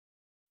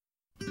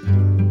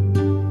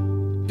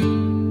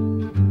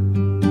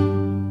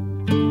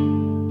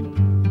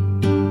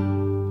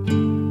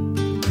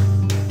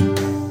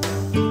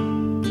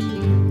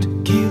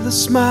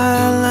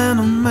smile and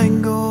a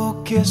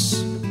mango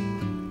kiss.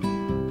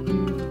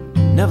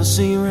 Never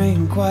seen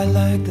rain quite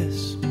like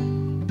this.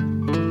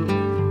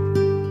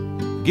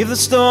 Give the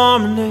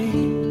storm a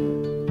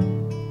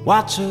name,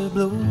 watch her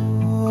blow.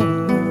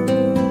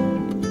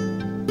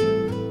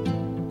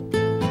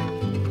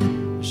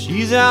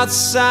 She's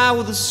outside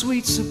with a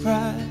sweet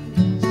surprise.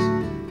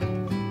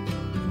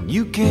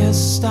 You can't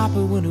stop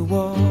her when the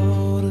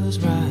waters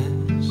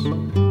rise.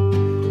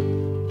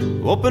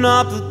 Open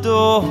up the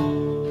door,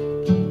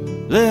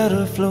 let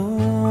her flow.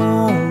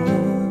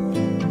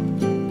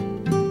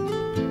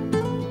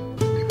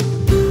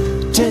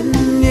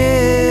 10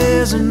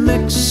 years in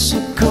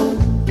Mexico.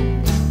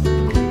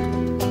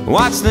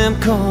 Watch them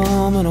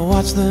come and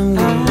watch them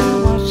go.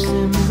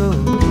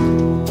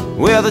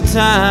 Well, the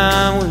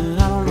time when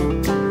I don't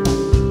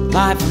know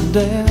life and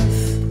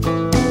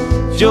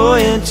death, joy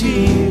and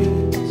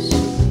tears.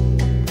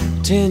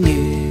 10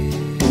 years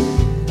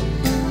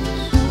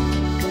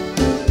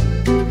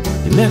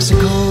in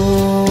Mexico.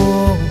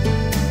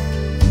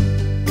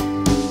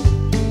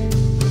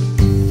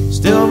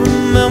 Still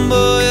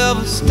remember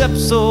every step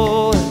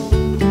so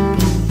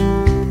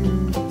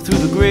through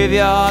the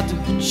graveyard to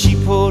the cheap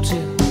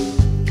hotel,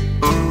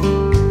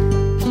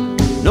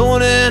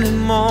 knowing any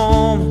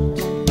moment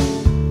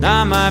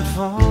I might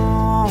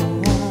fall.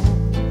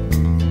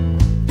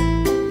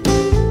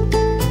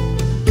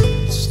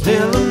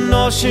 Still an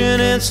ocean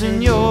in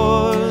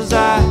Senor's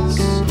eyes.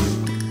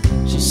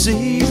 She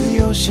sees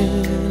the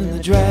ocean, the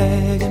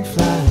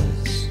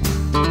dragonflies.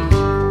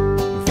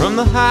 From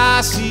the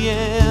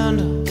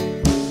hacienda,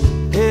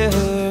 here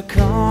her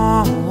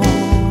come.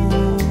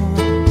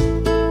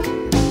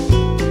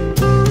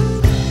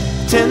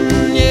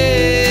 10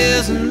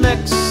 years in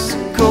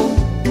Mexico.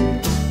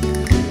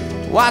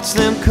 Watch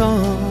them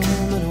come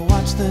and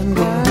watch them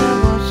go.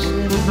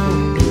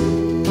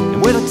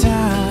 And with a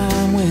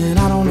time when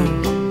I don't know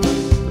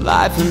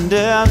life and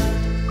death,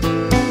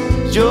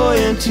 joy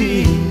and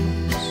tears.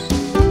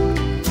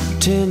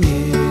 10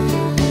 years.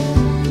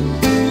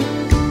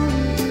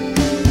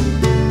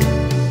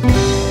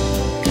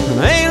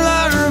 I ain't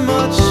learned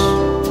much,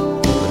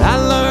 but I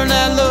learned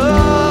that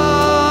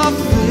love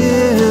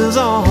is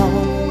all.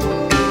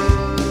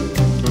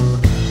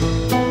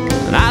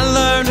 And I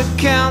learned to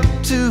count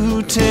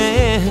to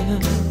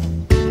 10.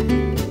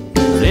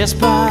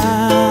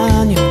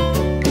 Español.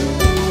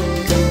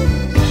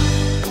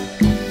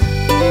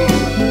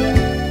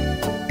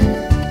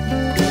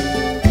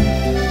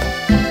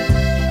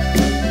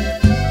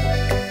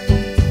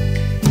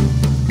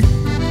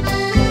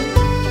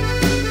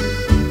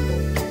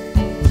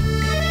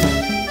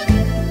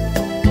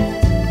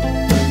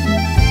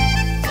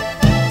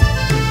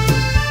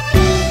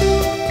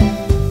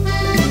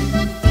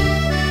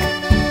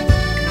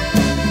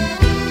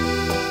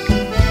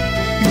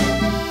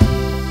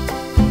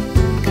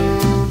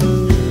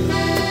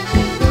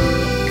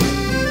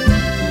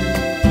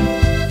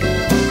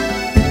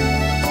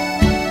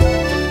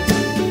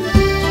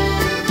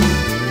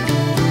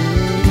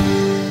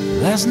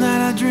 Last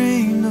night I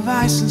dreamed of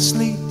ice and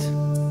sleet.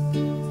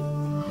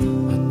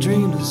 I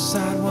dreamed of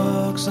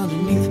sidewalks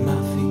underneath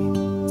my feet.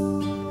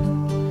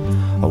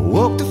 I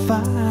woke to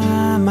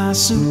find my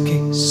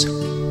suitcase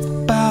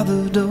by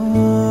the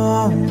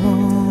door.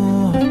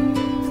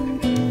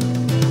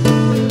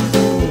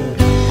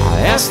 I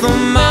asked the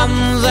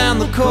mountains and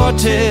the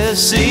Cortez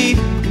Sea,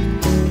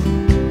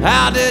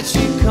 how did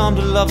she come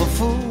to love a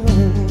fool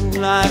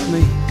like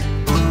me?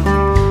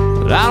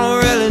 But I don't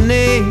really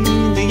need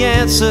the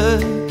answer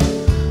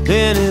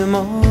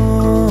anymore.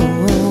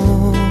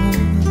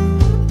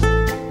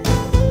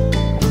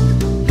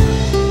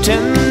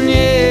 10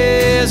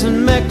 years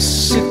in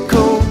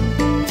Mexico.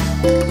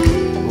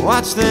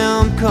 Watch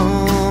them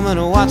come and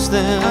watch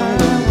them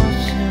go.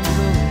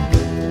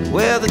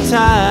 Well, the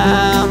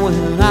time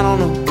when I don't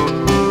know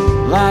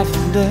life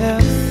and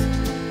death,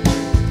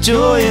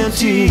 joy and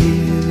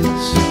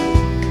tears.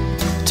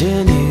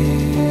 10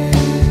 years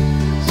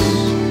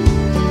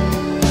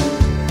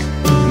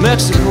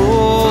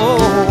Mexico.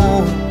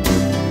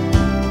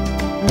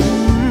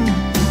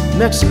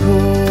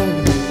 Mexico.